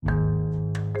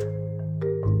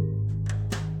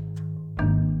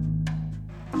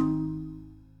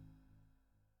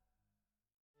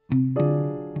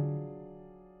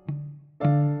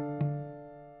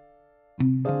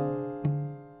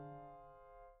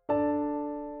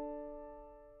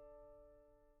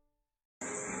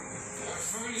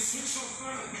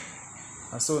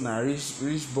I saw a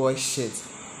rich boy shit.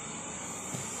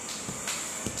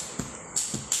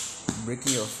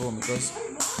 Breaking your phone because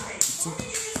you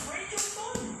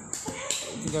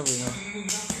think of it now.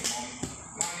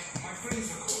 My friends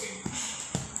are calling.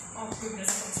 Oh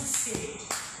goodness, I'm so scared.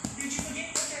 Did you forget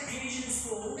what the occasion is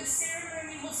for? The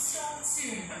ceremony will start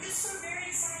soon. I'm just so very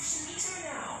excited to meet her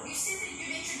now. You said that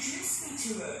you'd introduce me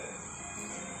to her.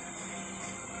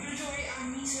 Joy, I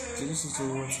meet her. Introduce you to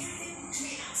what? Everything to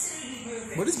be absolutely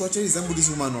perfect. But this boy actually resembles this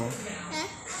woman, no?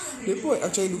 The boy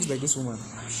actually looks like this woman.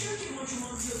 I'm sure you want your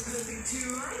mom to look perfect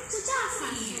too, right?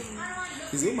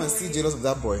 Is the woman still jealous of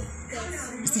that boy?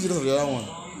 He's still jealous of the other one.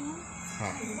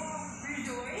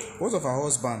 What of her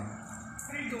husband?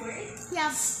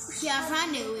 He have run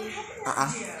away.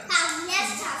 Have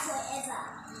left her forever.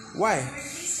 Why?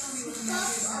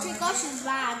 Because she's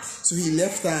bad. So he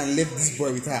left her and left this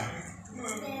boy with her.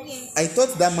 Yes. I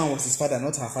thought that man was his father,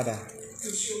 not her father.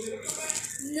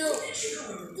 No.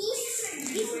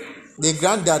 The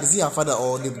granddad, is he her father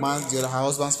or her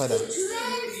husband's father? He's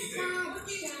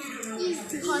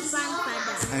the husband's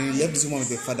father. And he left this woman with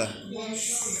the father.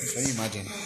 Yes. Can you imagine?